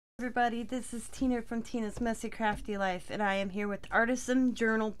Everybody, this is Tina from Tina's Messy Crafty Life, and I am here with Artisan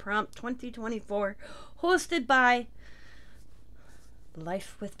Journal Prompt 2024, hosted by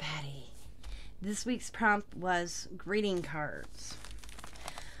Life with Patti. This week's prompt was greeting cards.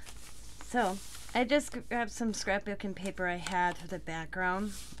 So, I just grabbed some scrapbook and paper I had for the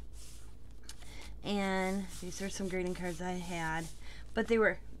background, and these are some greeting cards I had, but they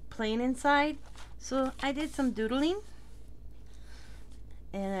were plain inside, so I did some doodling.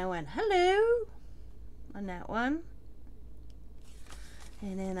 And I went, hello, on that one.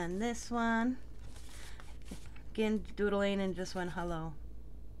 And then on this one, again, doodling and just went, hello.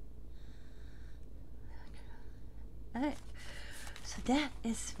 Alright, so that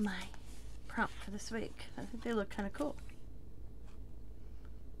is my prompt for this week. I think they look kind of cool.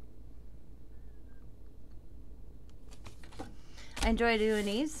 I enjoy doing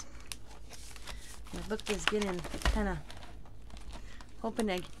these. My book is getting kind of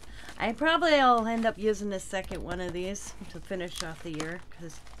hoping I probably will end up using the second one of these to finish off the year,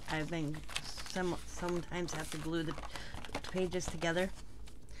 because I've been sometimes have to glue the pages together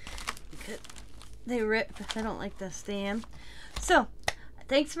because they rip. I don't like the stand. So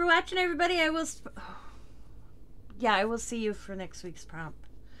thanks for watching, everybody. I will see you for next week's prompt.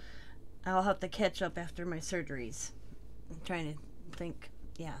 I'll have to catch up after my surgeries. I'm trying to think.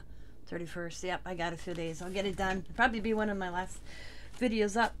 Yeah, 31st. Yep, I got a few days. I'll get it done. It'll probably be one of my last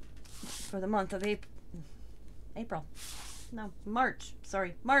videos up for the month of March.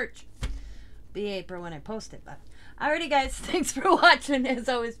 Sorry, March. Be April when I post it. But alrighty, guys, thanks for watching. As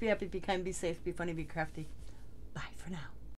always, be happy, be kind, be safe, be funny, be crafty. Bye for now.